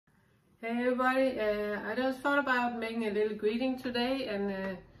Hey everybody, I just thought about making a little greeting today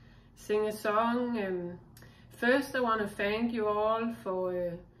and sing a song. First I want to thank you all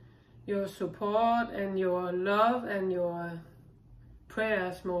for your support and your love and your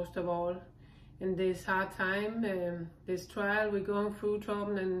prayers most of all in this hard time, this trial we're going through,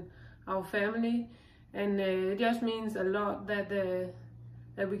 Torben and our family. And it just means a lot that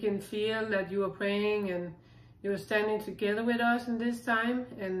we can feel that you are praying and you're standing together with us in this time.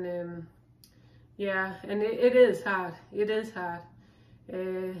 And yeah, and it is hard. It is hard.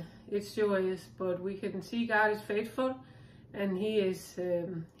 It sure is. But we can see God is faithful, and He is.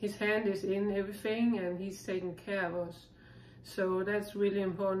 His hand is in everything, and He's taking care of us. So that's really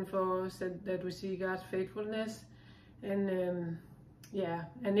important for us that we see God's faithfulness. And yeah,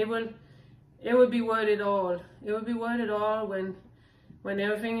 and it will be worth it all. It will be worth it all when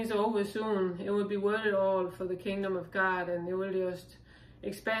everything is over soon. It will be worth it all for the kingdom of God, and it will just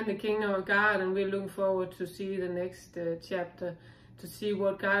expand the kingdom of God. And we're looking forward to see the next chapter, to see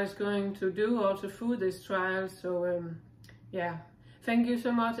what God is going to do also through this trial. So yeah, thank you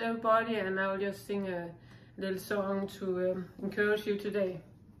so much everybody, and I'll just sing a little song to encourage you today.